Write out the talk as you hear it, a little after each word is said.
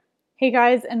Hey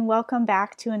guys, and welcome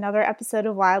back to another episode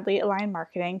of Wildly Aligned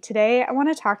Marketing. Today, I want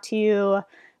to talk to you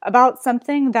about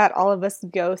something that all of us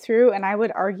go through, and I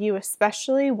would argue,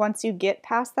 especially once you get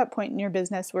past that point in your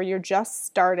business where you're just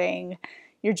starting,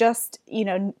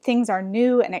 things are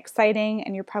new and exciting,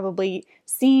 and you're probably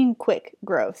seeing quick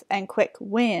growth and quick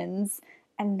wins.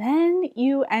 And then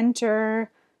you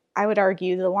enter, I would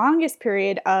argue, the longest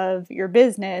period of your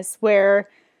business where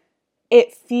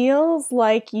it feels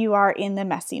like you are in the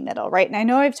messy middle, right? And I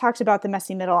know I've talked about the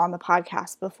messy middle on the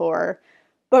podcast before,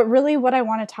 but really what I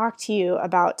want to talk to you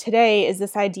about today is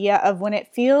this idea of when it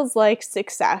feels like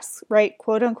success, right?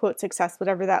 Quote unquote success,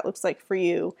 whatever that looks like for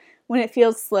you, when it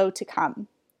feels slow to come.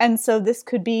 And so this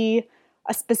could be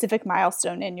a specific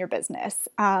milestone in your business.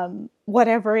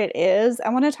 Whatever it is, I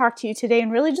want to talk to you today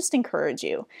and really just encourage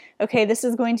you. Okay, this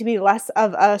is going to be less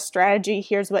of a strategy,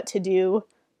 here's what to do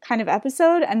kind of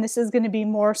episode, and this is going to be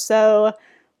more so,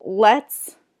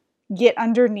 let's get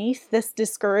underneath this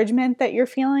discouragement that you're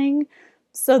feeling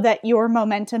so that your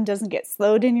momentum doesn't get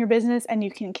slowed in your business and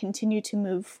you can continue to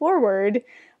move forward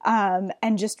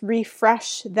and just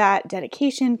refresh that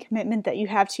dedication, commitment that you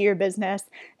have to your business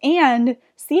and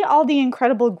see all the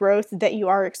incredible growth that you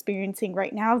are experiencing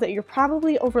right now that you're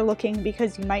probably overlooking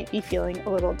because you might be feeling a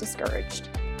little discouraged.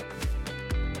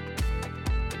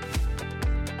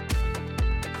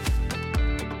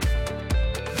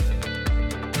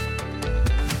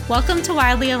 Welcome to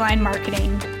Wildly Aligned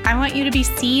Marketing. I want you to be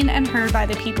seen and heard by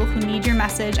the people who need your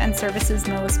message and services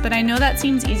most, but I know that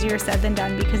seems easier said than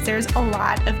done because there's a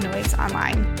lot of noise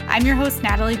online. I'm your host,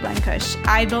 Natalie Blenkush.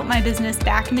 I built my business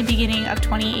back in the beginning of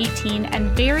 2018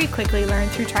 and very quickly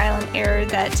learned through trial and error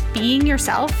that being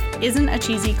yourself isn't a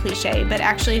cheesy cliche, but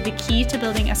actually the key to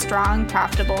building a strong,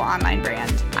 profitable online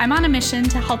brand. I'm on a mission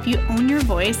to help you own your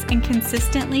voice and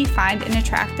consistently find and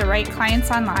attract the right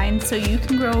clients online so you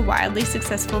can grow a wildly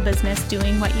successful business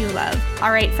doing what you love.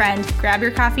 All right, friend, grab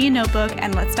your coffee and notebook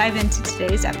and let's dive into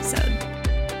today's episode.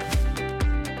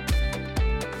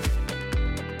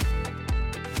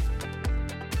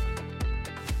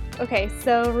 Okay,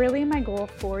 so really my goal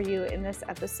for you in this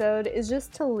episode is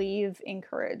just to leave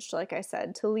encouraged, like I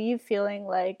said, to leave feeling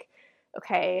like,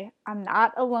 okay, I'm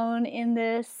not alone in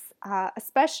this,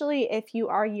 especially if you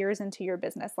are years into your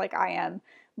business like I am.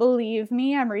 Believe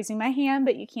me, I'm raising my hand,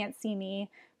 but you can't see me.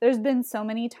 There's been so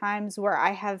many times where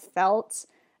I have felt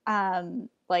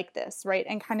like this, right?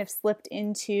 And kind of slipped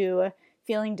into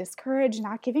feeling discouraged,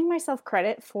 not giving myself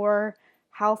credit for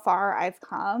how far I've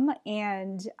come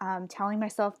and telling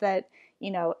myself that,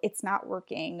 it's not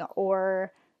working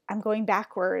or I'm going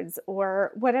backwards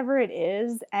or whatever it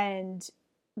is. And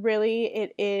really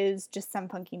it is just some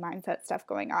funky mindset stuff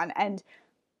going on. And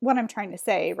what I'm trying to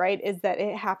say, right, is that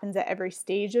it happens at every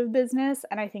stage of business.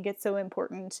 And I think it's so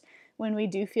important when we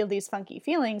do feel these funky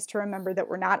feelings to remember that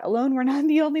we're not alone. We're not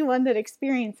the only one that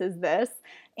experiences this.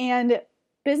 And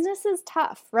business is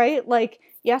tough, right? Like,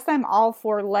 yes, I'm all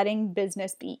for letting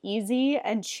business be easy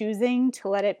and choosing to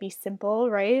let it be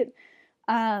simple, right?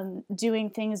 Doing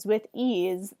things with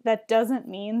ease. That doesn't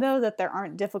mean, though, that there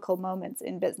aren't difficult moments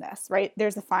in business, right?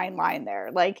 There's a fine line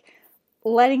there. Like,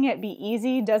 letting it be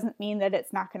easy doesn't mean that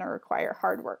it's not going to require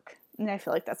hard work. And I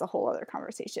feel like that's a whole other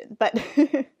conversation. But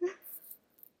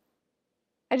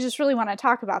I just really want to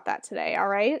talk about that today, all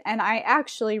right? And I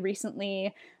actually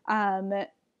recently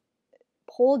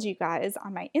polled you guys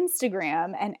on my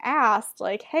Instagram and asked,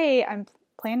 like, hey, I'm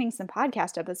planning some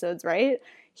podcast episodes, right?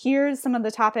 Here's some of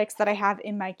the topics that I have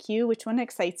in my queue. Which one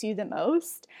excites you the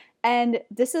most? And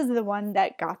this is the one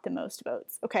that got the most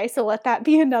votes. Okay, so let that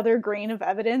be another grain of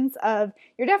evidence of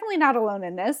you're definitely not alone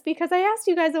in this, because I asked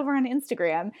you guys over on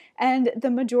Instagram and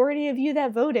the majority of you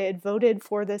that voted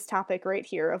for this topic right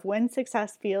here of when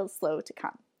success feels slow to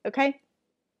come. Okay,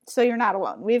 so you're not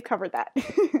alone. We've covered that.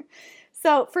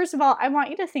 So first of all, I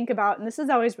want you to think about, and this is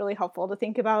always really helpful to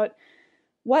think about,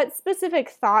 what specific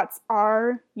thoughts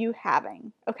are you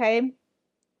having, okay?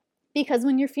 Because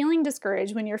when you're feeling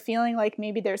discouraged, when you're feeling like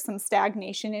maybe there's some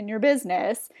stagnation in your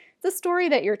business, it's a story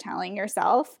that you're telling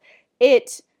yourself.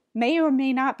 It may or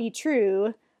may not be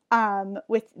true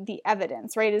with the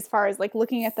evidence, right? As far as like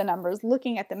looking at the numbers,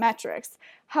 looking at the metrics.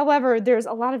 However, there's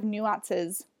a lot of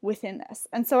nuances within this.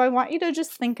 And so I want you to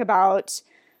just think about,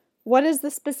 what is the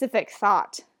specific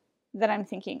thought that I'm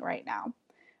thinking right now?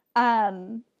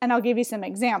 And I'll give you some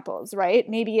examples, right?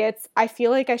 Maybe it's, I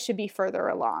feel like I should be further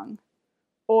along.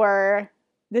 Or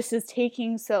this is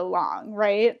taking so long,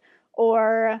 right?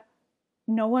 Or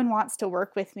no one wants to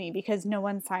work with me because no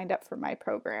one signed up for my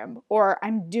program. Or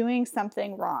I'm doing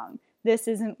something wrong. This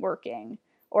isn't working.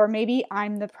 Or maybe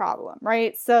I'm the problem,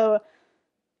 right? So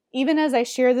even as I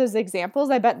share those examples,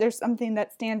 I bet there's something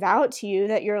that stands out to you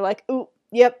that you're like, ooh,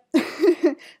 yep,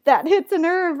 that hits a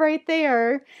nerve right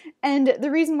there. And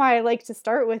the reason why I like to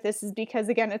start with this is because,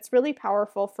 again, it's really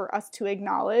powerful for us to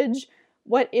acknowledge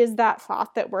what is that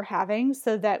thought that we're having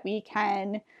so that we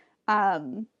can,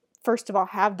 first of all,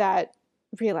 have that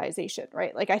realization,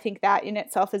 right? Like, I think that in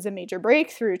itself is a major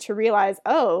breakthrough to realize,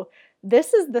 oh,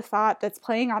 this is the thought that's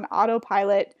playing on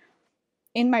autopilot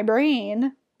in my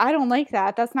brain. I don't like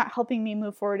that. That's not helping me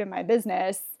move forward in my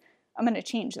business. I'm going to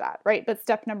change that, right? But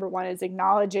step number one is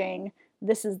acknowledging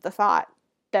this is the thought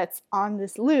that's on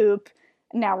this loop.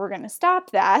 Now we're going to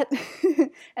stop that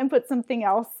and put something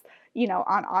else,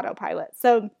 on autopilot.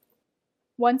 So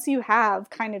once you have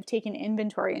kind of taken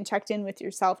inventory and checked in with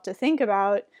yourself to think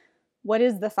about what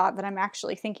is the thought that I'm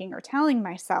actually thinking or telling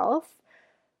myself,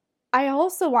 I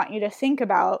also want you to think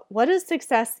about, what does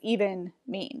success even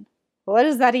mean? What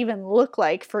does that even look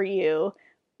like for you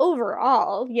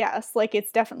overall? Yes, like,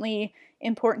 it's definitely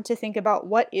important to think about,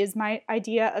 what is my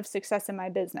idea of success in my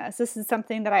business? This is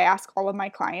something that I ask all of my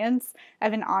clients. I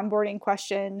have an onboarding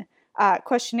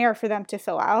questionnaire for them to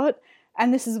fill out.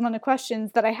 And this is one of the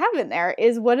questions that I have in there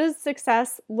is, what does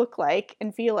success look like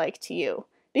and feel like to you?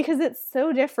 Because it's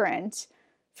so different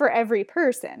for every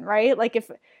person, right? Like,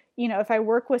 if I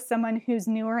work with someone who's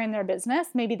newer in their business,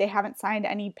 maybe they haven't signed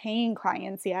any paying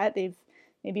clients yet. They've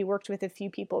maybe worked with a few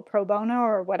people pro bono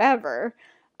or whatever.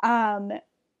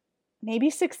 Maybe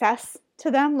success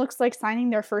to them looks like signing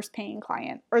their first paying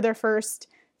client or their first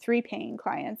 3 paying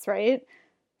clients, right?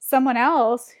 Someone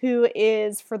else who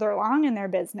is further along in their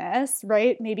business,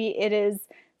 right? Maybe it is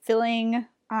filling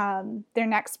their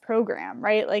next program,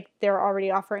 right? Like, they're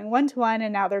already offering one-to-one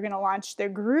and now they're going to launch their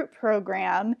group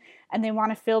program and they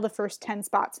want to fill the first 10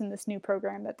 spots in this new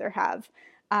program that they have.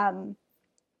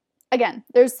 Again,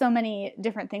 there's so many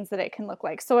different things that it can look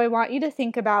like. So I want you to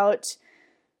think about,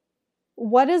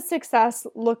 what does success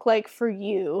look like for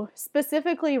you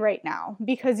specifically right now?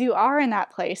 Because you are in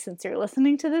that place, since you're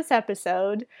listening to this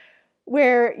episode,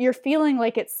 where you're feeling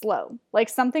like it's slow, like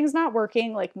something's not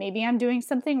working, like maybe I'm doing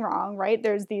something wrong, right?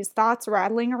 There's these thoughts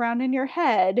rattling around in your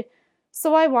head.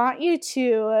 So I want you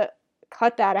to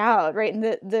cut that out, right? And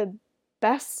the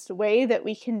best way that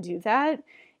we can do that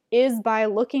is by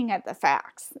looking at the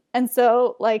facts. And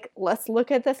so, like, let's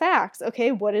look at the facts.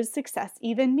 Okay, what does success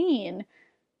even mean?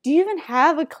 Do you even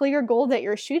have a clear goal that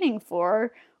you're shooting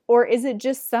for? Or is it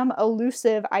just some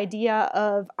elusive idea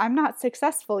of, I'm not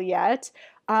successful yet,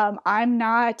 I'm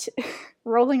not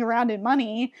rolling around in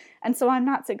money, and so I'm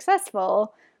not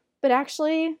successful? But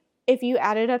actually, if you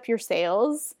added up your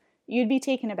sales, you'd be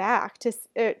taken back to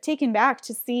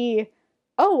see,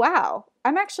 oh wow,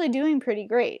 I'm actually doing pretty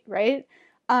great, right?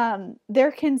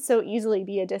 There can so easily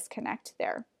be a disconnect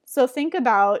there. So think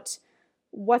about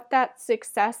what that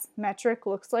success metric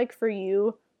looks like for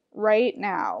you right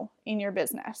now in your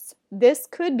business. This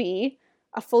could be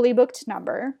a fully booked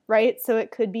number, right? So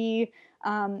it could be,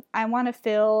 I want to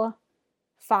fill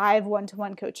 5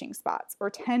 one-to-one coaching spots or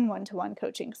 10 one-to-one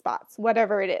coaching spots,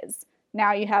 whatever it is.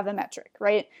 Now you have a metric,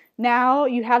 right? Now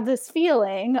you have this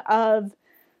feeling of,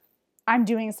 I'm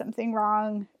doing something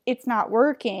wrong, it's not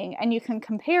working, and you can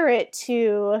compare it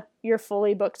to your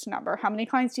fully booked number. How many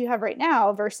clients do you have right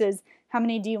now versus how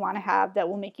many do you want to have that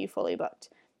will make you fully booked?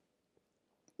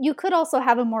 You could also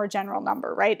have a more general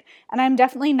number, right? And I'm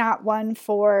definitely not one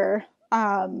for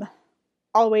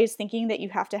always thinking that you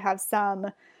have to have some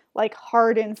like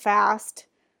hard and fast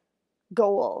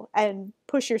goal and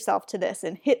push yourself to this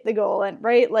and hit the goal, and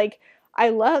right? Like, I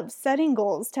love setting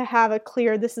goals to have a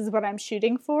clear, this is what I'm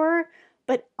shooting for.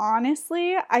 But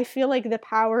honestly, I feel like the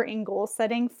power in goal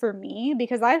setting for me,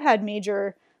 because I've had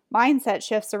major mindset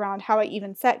shifts around how I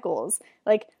even set goals.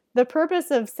 Like, the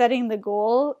purpose of setting the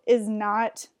goal is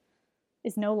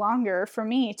no longer for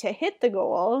me to hit the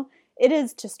goal. It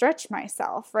is to stretch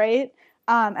myself, right?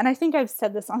 And I think I've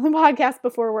said this on the podcast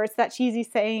before, where it's that cheesy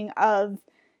saying of,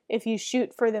 if you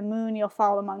shoot for the moon, you'll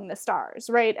fall among the stars,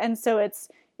 right? And so it's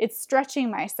stretching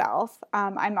myself.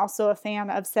 I'm also a fan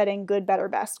of setting good, better,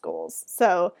 best goals.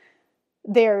 So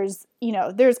there's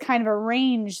kind of a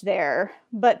range there,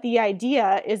 but the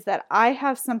idea is that I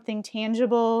have something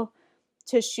tangible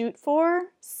to shoot for,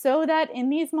 so that in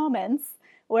these moments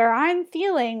where I'm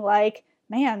feeling like,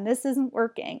 man, this isn't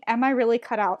working, am I really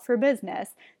cut out for business?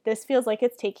 This feels like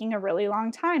it's taking a really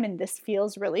long time and this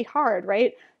feels really hard,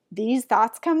 right? These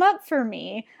thoughts come up for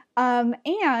me. And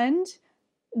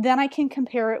then I can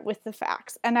compare it with the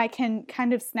facts and I can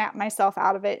kind of snap myself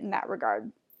out of it in that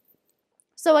regard.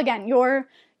 So again, your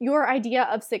idea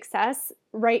of success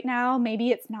right now,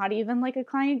 maybe it's not even like a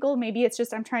client goal. Maybe it's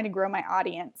just I'm trying to grow my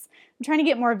audience. I'm trying to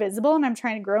get more visible and I'm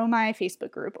trying to grow my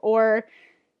Facebook group or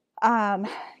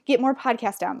get more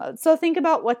podcast downloads. So think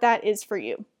about what that is for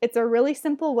you. It's a really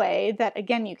simple way that,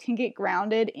 again, you can get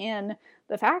grounded in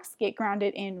the facts, get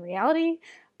grounded in reality,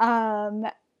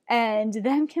 and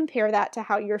then compare that to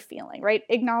how you're feeling, right?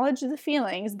 Acknowledge the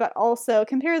feelings, but also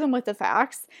compare them with the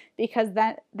facts because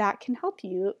that can help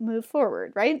you move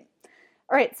forward, right?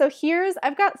 All right, so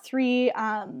I've got three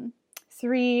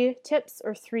tips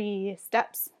or 3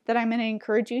 steps that I'm going to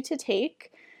encourage you to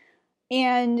take.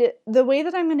 And the way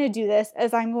that I'm going to do this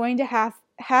is I'm going to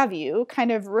have you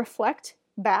kind of reflect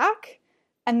back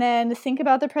and then think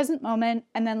about the present moment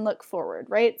and then look forward,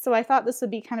 right? So I thought this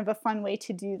would be kind of a fun way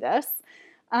to do this.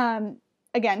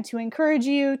 Again, to encourage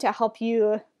you, to help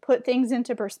you put things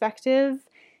into perspective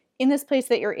in this place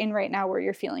that you're in right now where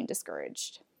you're feeling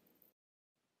discouraged.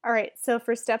 All right, so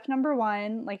for step number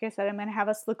 1, like I said, I'm going to have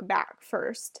us look back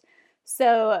first.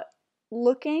 So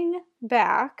looking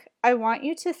back, I want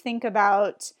you to think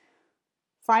about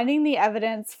finding the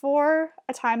evidence for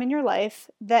a time in your life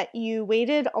that you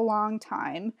waited a long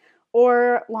time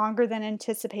or longer than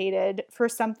anticipated for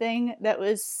something that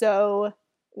was so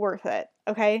worth it,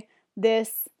 okay?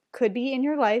 This could be in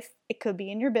your life, it could be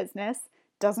in your business,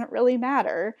 doesn't really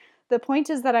matter. The point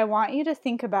is that I want you to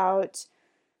think about,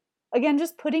 again,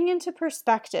 just putting into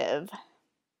perspective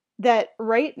that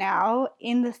right now,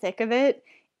 in the thick of it,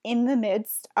 in the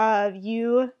midst of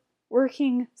you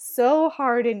working so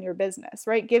hard in your business,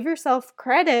 right? Give yourself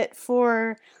credit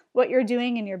for what you're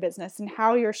doing in your business and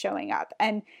how you're showing up.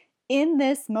 And in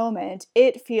this moment,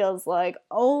 it feels like,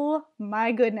 oh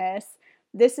my goodness,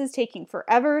 this is taking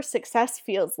forever. Success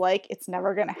feels like it's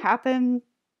never going to happen,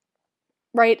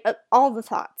 right? All the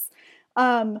thoughts.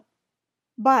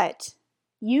 But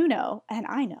you know, and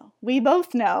I know, we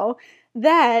both know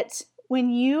that when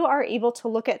you are able to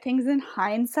look at things in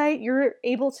hindsight, you're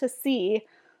able to see,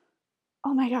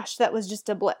 oh my gosh, that was just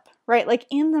a blip, right? Like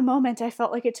in the moment, I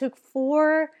felt like it took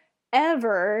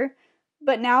forever.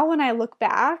 But now when I look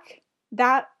back,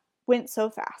 that went so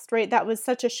fast, right? That was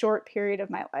such a short period of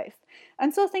my life.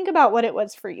 And so think about what it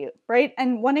was for you, right?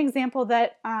 And one example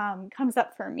that comes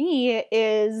up for me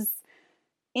is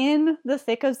in the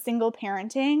thick of single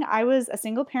parenting. I was a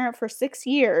single parent for 6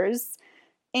 years.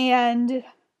 And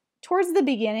towards the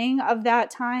beginning of that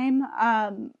time,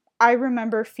 I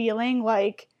remember feeling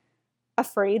like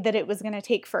afraid that it was going to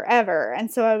take forever. And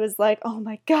so I was like, oh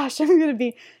my gosh, I'm going to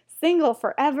be single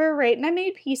forever, right? And I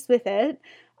made peace with it.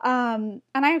 And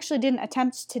I actually didn't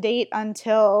attempt to date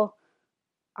until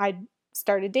I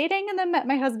started dating and then met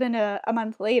my husband a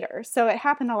month later. So it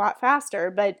happened a lot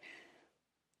faster. But,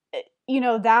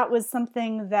 that was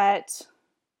something that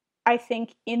I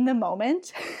think in the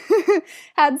moment,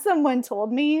 had someone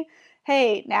told me,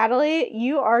 hey, Natalie,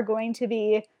 you are going to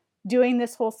be doing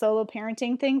this whole solo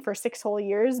parenting thing for 6 whole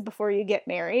years before you get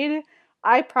married,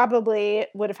 I probably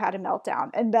would have had a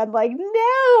meltdown and been like,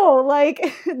 no,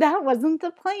 like that wasn't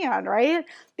the plan, right?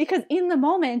 Because in the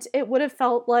moment, it would have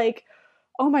felt like,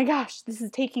 oh my gosh, this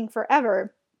is taking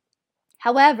forever.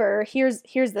 However, here's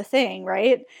the thing,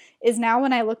 right? Is now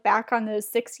when I look back on those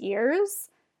 6 years,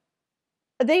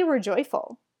 they were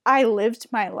joyful. I lived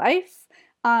my life.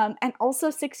 And also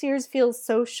 6 years feels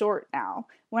so short now.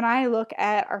 When I look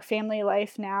at our family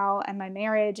life now and my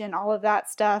marriage and all of that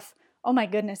stuff, oh my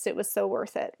goodness, it was so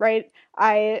worth it, right?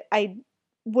 I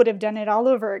would have done it all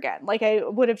over again. Like I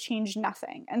would have changed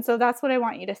nothing. And so that's what I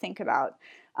want you to think about.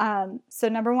 So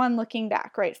number 1, looking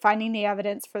back, right? Finding the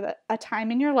evidence for a time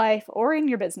in your life or in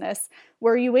your business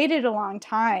where you waited a long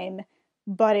time,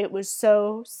 but it was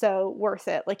so, so worth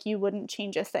it. Like you wouldn't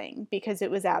change a thing because it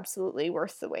was absolutely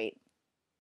worth the wait.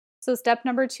 So step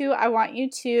number 2, I want you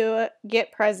to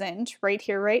get present right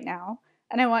here, right now.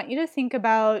 And I want you to think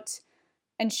about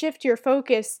and shift your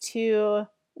focus to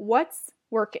what's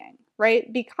working,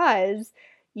 right? Because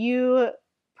you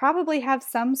probably have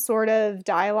some sort of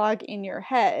dialogue in your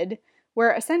head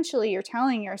where essentially you're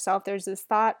telling yourself there's this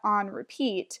thought on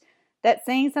repeat that's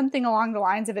saying something along the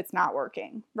lines of it's not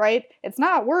working, right? It's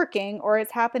not working or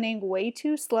it's happening way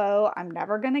too slow. I'm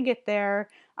never going to get there.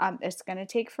 It's going to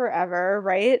take forever,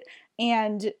 right?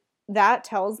 And that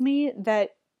tells me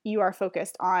that you are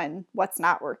focused on what's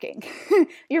not working.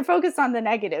 You're focused on the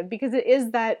negative because it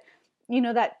is that,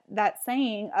 that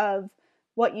saying of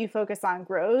what you focus on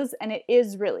grows, and it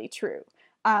is really true.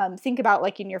 Think about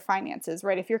like in your finances,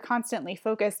 right? If you're constantly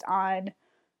focused on,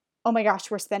 oh my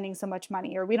gosh, we're spending so much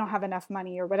money, or we don't have enough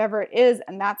money, or whatever it is,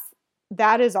 and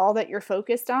that is all that you're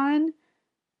focused on,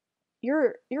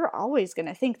 you're always going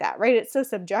to think that, right? It's so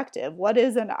subjective. What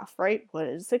is enough, right? What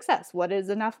is success? What is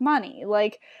enough money?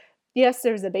 Like, yes,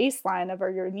 there's a baseline of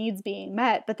are your needs being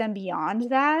met, but then beyond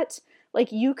that,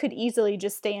 like you could easily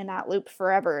just stay in that loop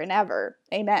forever and ever.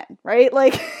 Amen, right?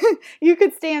 Like you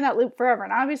could stay in that loop forever,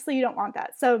 and obviously you don't want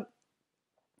that. So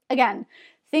again,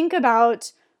 think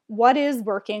about what is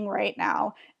working right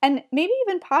now, and maybe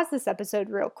even pause this episode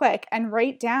real quick and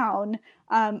write down,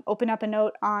 open up a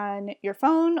note on your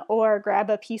phone or grab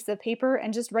a piece of paper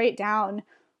and just write down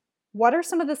what are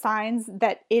some of the signs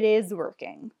that it is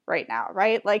working right now,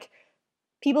 right? Like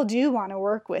people do want to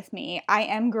work with me. I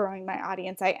am growing my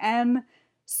audience. I am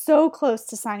so close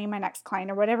to signing my next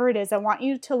client or whatever it is. I want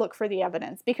you to look for the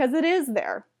evidence because it is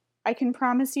there. I can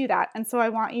promise you that. And so I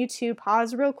want you to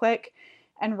pause real quick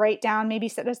and write down, maybe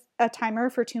set a timer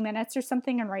for 2 minutes or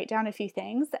something and write down a few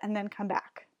things and then come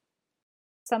back.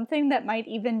 Something that might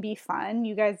even be fun.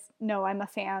 You guys know I'm a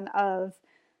fan of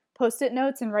Post-it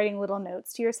notes and writing little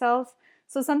notes to yourself.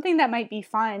 So something that might be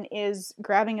fun is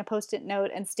grabbing a Post-it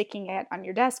note and sticking it on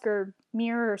your desk or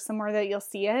mirror or somewhere that you'll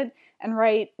see it and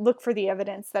look for the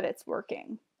evidence that it's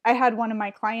working. I had one of my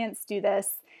clients do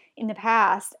this in the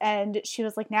past and she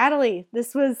was like, Natalie,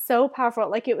 this was so powerful.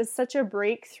 Like it was such a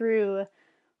breakthrough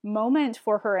moment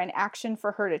for her, an action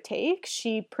for her to take.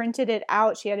 She printed it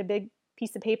out. She had a big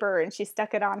piece of paper and she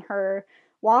stuck it on her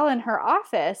wall in her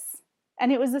office.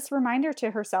 And it was this reminder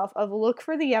to herself of look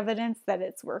for the evidence that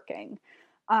it's working.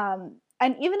 And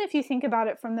even if you think about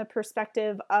it from the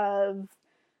perspective of,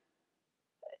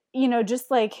 just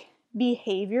like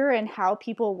behavior and how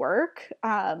people work,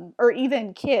 or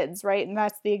even kids, right? And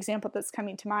that's the example that's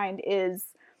coming to mind is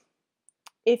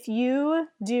if you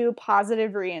do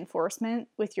positive reinforcement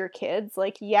with your kids,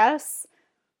 like, yes,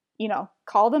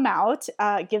 call them out,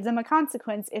 give them a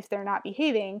consequence if they're not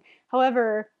behaving.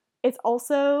 However, it's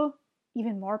also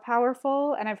even more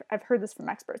powerful, and I've heard this from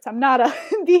experts. I'm not a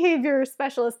behavior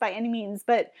specialist by any means,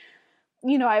 but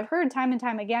I've heard time and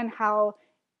time again how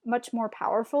much more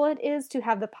powerful it is to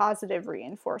have the positive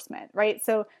reinforcement, right?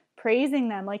 So praising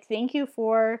them, like, thank you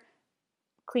for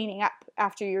cleaning up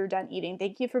after you're done eating.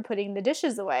 Thank you for putting the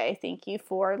dishes away. Thank you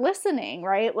for listening,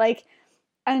 right? Like,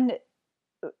 and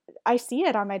I see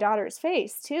it on my daughter's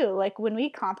face too. Like when we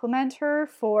compliment her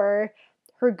for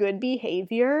her good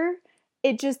behavior,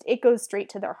 it goes straight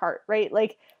to their heart, right?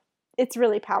 Like it's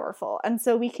really powerful. And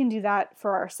so we can do that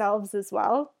for ourselves as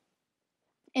well,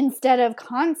 instead of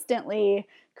constantly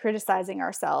criticizing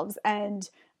ourselves and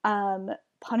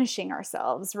punishing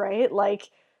ourselves, right? Like,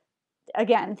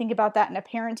 again, think about that in a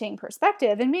parenting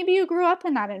perspective. And maybe you grew up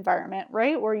in that environment,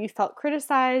 right? Where you felt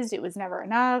criticized, it was never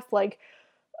enough. Like,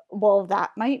 well,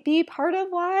 that might be part of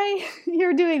why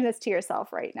you're doing this to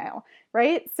yourself right now,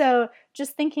 right? So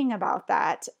just thinking about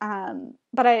that.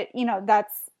 But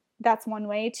that's one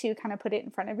way to kind of put it in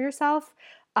front of yourself.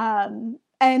 And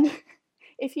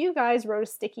if you guys wrote a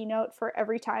sticky note for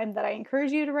every time that I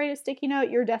encourage you to write a sticky note,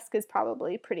 your desk is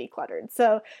probably pretty cluttered.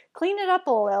 So clean it up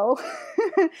a little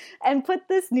and put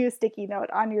this new sticky note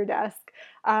on your desk.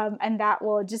 And that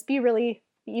will just be really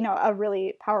a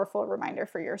really powerful reminder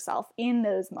for yourself in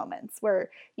those moments where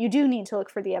you do need to look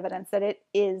for the evidence that it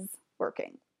is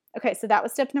working. Okay, so that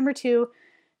was step number 2.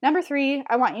 Number 3,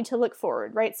 I want you to look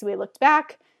forward, right? So we looked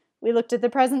back, we looked at the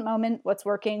present moment, what's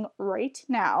working right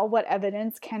now, what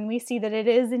evidence can we see that it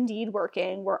is indeed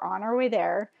working? We're on our way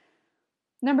there.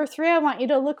 Number 3, I want you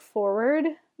to look forward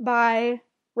by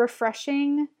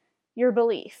refreshing your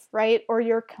belief, right? Or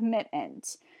your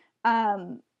commitment.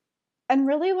 And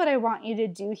really what I want you to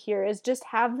do here is just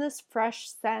have this fresh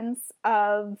sense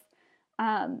of,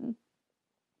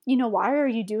 why are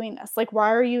you doing this? Like,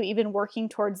 why are you even working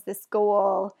towards this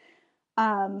goal?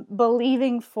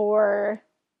 Believing for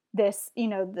this,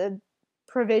 the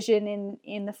provision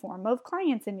in the form of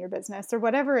clients in your business or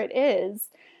whatever it is,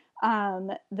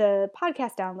 the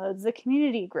podcast downloads, the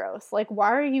community growth. Like,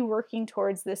 why are you working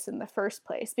towards this in the first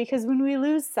place? Because when we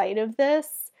lose sight of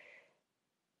this,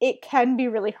 it can be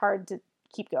really hard to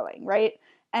keep going, right?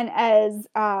 And as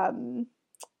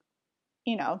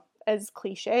as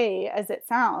cliche as it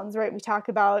sounds, right? We talk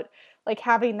about like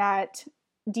having that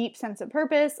deep sense of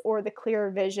purpose or the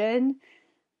clear vision.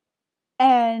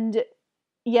 And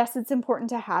yes, it's important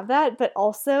to have that, but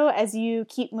also as you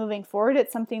keep moving forward,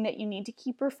 it's something that you need to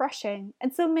keep refreshing.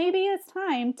 And so maybe it's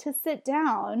time to sit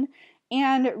down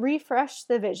and refresh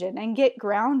the vision and get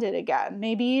grounded again.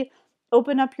 Maybe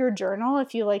open up your journal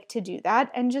if you like to do that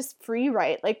and just free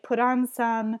write, like put on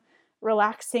some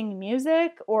relaxing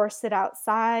music or sit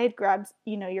outside, grab,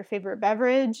 your favorite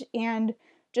beverage and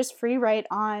just free write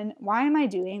on why am I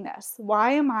doing this?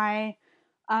 Why am I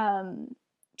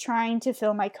trying to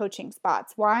fill my coaching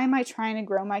spots? Why am I trying to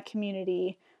grow my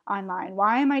community online?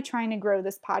 Why am I trying to grow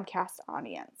this podcast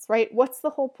audience, right? What's the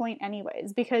whole point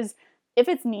anyways? Because if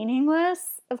it's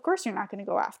meaningless, of course you're not going to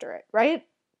go after it, right?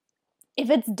 If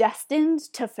it's destined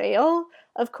to fail,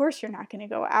 of course you're not going to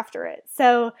go after it.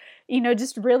 So,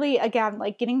 just really, again,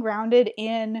 like getting grounded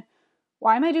in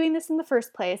why am I doing this in the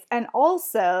first place? And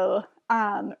also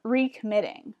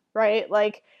recommitting, right?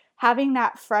 Like having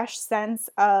that fresh sense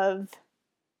of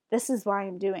this is why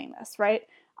I'm doing this, right?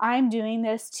 I'm doing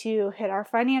this to hit our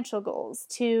financial goals,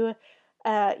 to,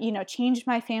 change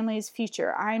my family's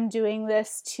future. I'm doing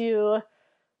this to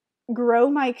grow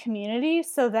my community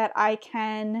so that I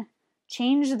can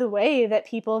change the way that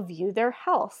people view their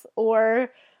health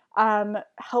or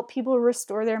help people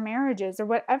restore their marriages or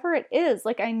whatever it is.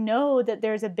 Like, I know that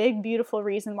there's a big, beautiful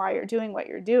reason why you're doing what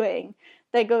you're doing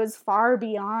that goes far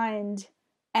beyond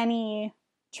any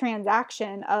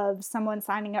transaction of someone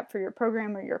signing up for your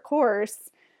program or your course.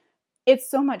 It's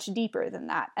so much deeper than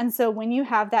that. And so when you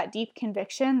have that deep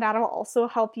conviction, that'll also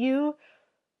help you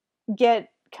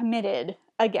get committed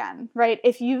again, right?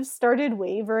 If you've started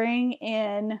wavering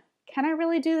in, can I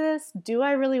really do this? Do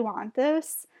I really want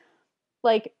this?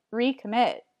 Like,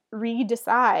 recommit,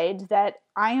 redecide that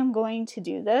I am going to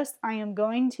do this. I am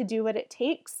going to do what it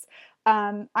takes.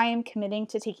 I am committing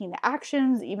to taking the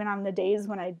actions, even on the days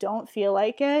when I don't feel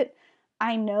like it.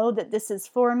 I know that this is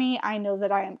for me. I know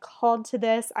that I am called to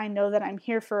this. I know that I'm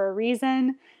here for a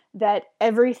reason, that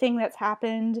everything that's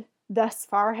happened thus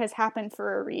far has happened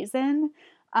for a reason.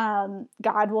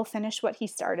 God will finish what he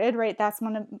started, right? That's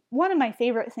one of my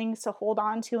favorite things to hold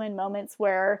on to in moments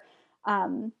where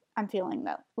I'm feeling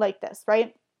like this,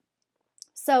 right?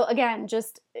 So again,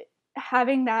 just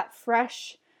having that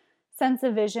fresh sense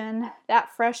of vision,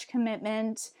 that fresh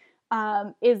commitment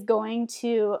is going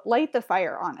to light the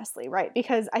fire, honestly, right?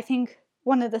 Because I think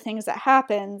one of the things that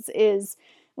happens is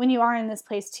when you are in this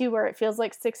place too, where it feels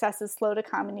like success is slow to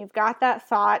come and you've got that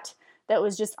thought that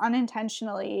was just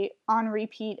unintentionally on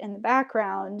repeat in the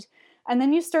background, and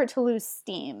then you start to lose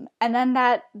steam. And then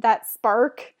that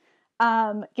spark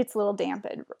gets a little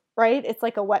dampened, right? It's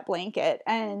like a wet blanket,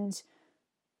 and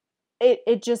it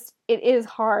is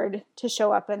hard to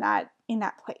show up in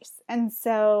that place. And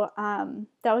so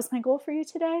that was my goal for you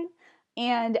today.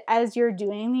 And as you're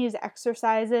doing these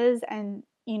exercises and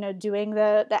doing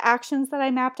the actions that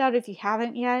I mapped out, if you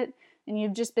haven't yet and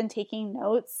you've just been taking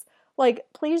notes, like,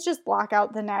 please just block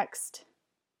out the next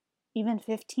even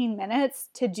 15 minutes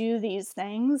to do these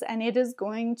things, and it is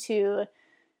going to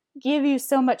give you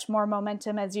so much more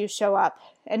momentum as you show up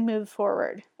and move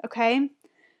forward, okay?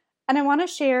 And I want to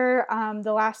share,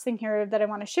 the last thing here that I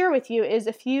want to share with you is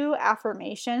a few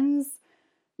affirmations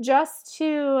just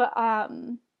to,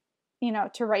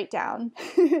 to write down,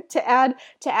 to add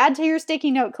to your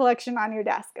sticky note collection on your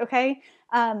desk, okay?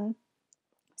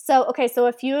 So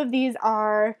a few of these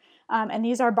are, and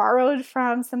these are borrowed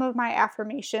from some of my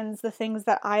affirmations, the things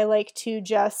that I like to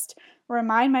just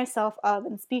remind myself of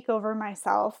and speak over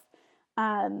myself.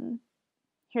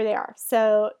 Here they are.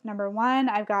 So number 1,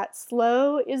 I've got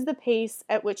slow is the pace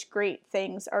at which great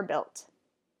things are built.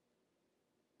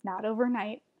 Not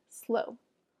overnight, slow.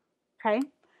 Okay?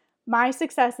 My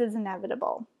success is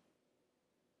inevitable.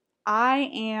 I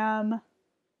am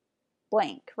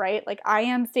blank, right? Like, I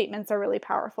am statements are really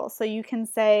powerful. So you can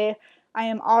say, I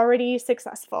am already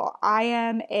successful. I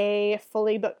am a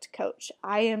fully booked coach.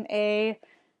 I am a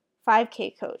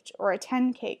 5K coach or a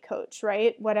 10K coach,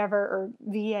 right? Whatever, or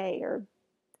VA or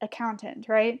accountant,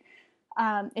 right?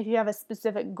 If you have a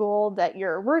specific goal that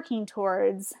you're working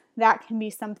towards, that can be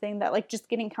something that, like, just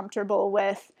getting comfortable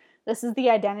with, this is the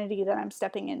identity that I'm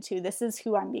stepping into. This is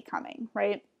who I'm becoming,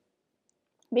 right?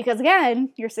 Because again,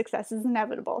 your success is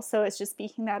inevitable. So it's just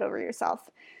speaking that over yourself.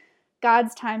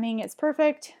 God's timing is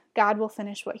perfect. God will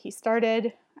finish what he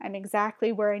started. I'm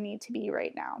exactly where I need to be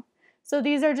right now. So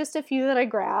these are just a few that I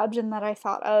grabbed and that I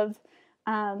thought of.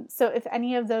 So if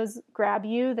any of those grab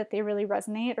you, that they really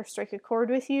resonate or strike a chord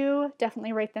with you,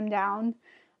 definitely write them down,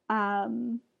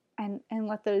 and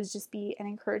let those just be an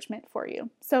encouragement for you.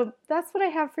 So that's what I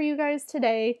have for you guys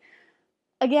today.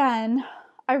 Again,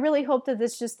 I really hope that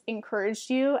this just encouraged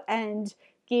you and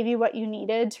gave you what you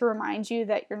needed to remind you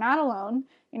that you're not alone.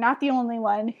 You're not the only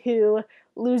one who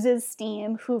loses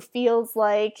steam, who feels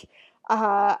like,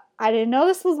 I didn't know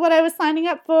this was what I was signing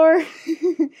up for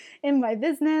in my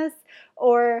business,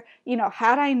 or,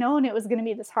 had I known it was going to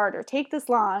be this hard or take this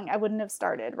long, I wouldn't have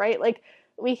started, right? Like,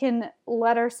 we can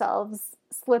let ourselves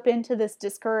slip into this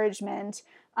discouragement,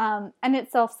 and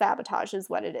it's self-sabotage is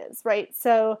what it is, right?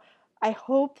 So I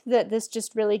hope that this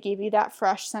just really gave you that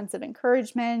fresh sense of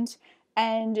encouragement,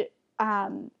 and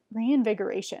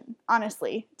reinvigoration,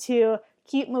 honestly, to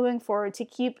keep moving forward, to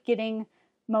keep getting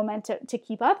momentum, to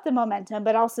keep up the momentum,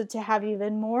 but also to have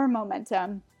even more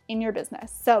momentum in your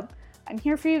business. So I'm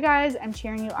here for you guys. I'm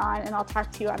cheering you on, and I'll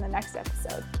talk to you on the next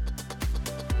episode.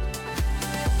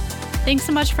 Thanks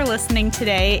so much for listening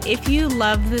today. If you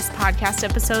love this podcast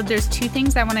episode, there's 2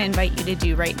 things I want to invite you to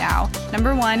do right now.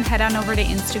 Number 1, head on over to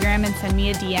Instagram and send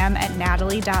me a DM at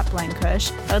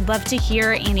natalie.blenkush. I would love to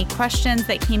hear any questions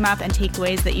that came up and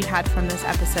takeaways that you had from this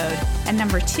episode. And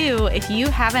number 2, if you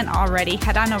haven't already,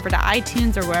 head on over to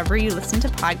iTunes or wherever you listen to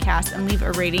podcasts and leave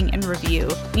a rating and review.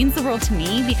 It means the world to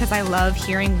me because I love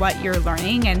hearing what you're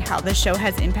learning and how the show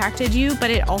has impacted you,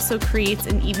 but it also creates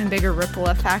an even bigger ripple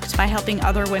effect by helping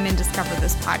other women discover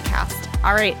this podcast.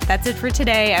 All right, that's it for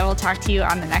today. I will talk to you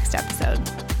on the next episode.